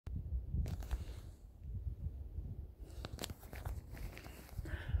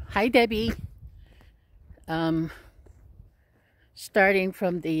Hi, Debbie. Starting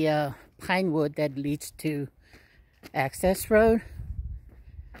from the Pinewood that leads to Access Road.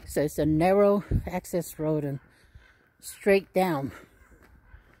 So it's a narrow access road and straight down.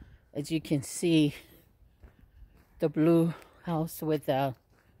 As you can see, the blue house with a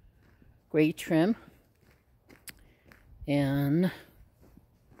gray trim. And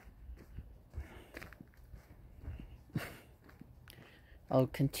I'll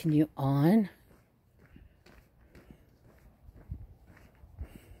continue on.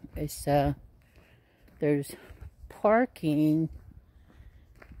 It's there's parking,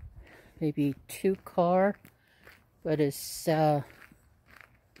 maybe 2 car, but it's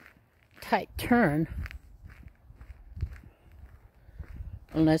tight turn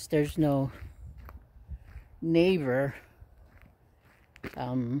unless there's no neighbor,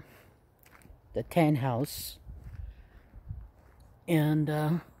 the tan house. And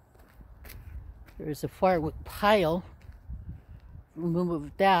there's a firewood pile.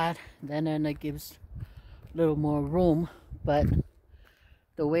 Remove that, then it gives a little more room. But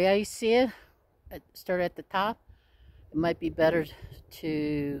the way I see it, start at the top. It might be better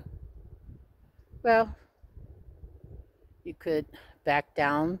to, well, you could back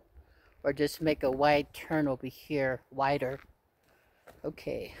down or just make a wide turn over here, wider.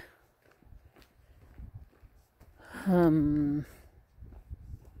 Okay.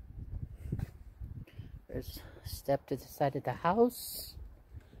 There's a step to the side of the house,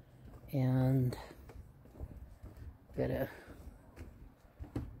 and gotta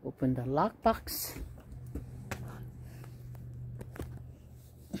open the lockbox.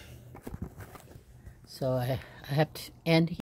 So I have to end